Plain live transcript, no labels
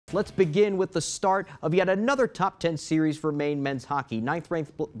Let's begin with the start of yet another top 10 series for Maine men's hockey.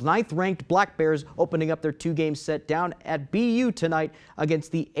 Ninth-ranked Black Bears opening up their two-game set down at BU tonight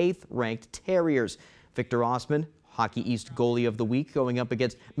against the 8th-ranked Terriers. Victor Osman, Hockey East Goalie of the Week, going up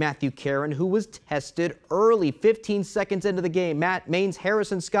against Matthew Caron, who was tested early. 15 seconds into the game, Maine's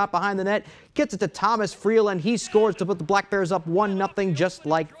Harrison Scott behind the net gets it to Thomas Friel, and he scores to put the Black Bears up 1-0 just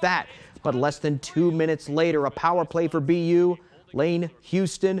like that. But less than 2 minutes later, a power play for BU. Lane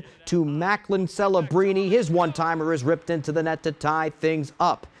Houston to Macklin Celebrini. His one-timer is ripped into the net to tie things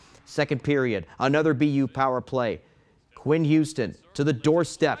up. Second period, another BU power play. Quinn Houston to the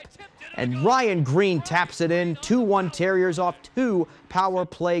doorstep, and Ryan Green taps it in. 2-1 Terriers off 2 power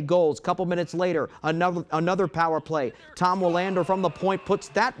play goals. Couple minutes later, another power play. Tom Willander from the point puts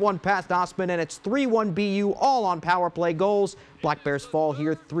that one past Osman, and it's 3-1 BU, all on power play goals. Black Bears fall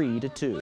here 3-2.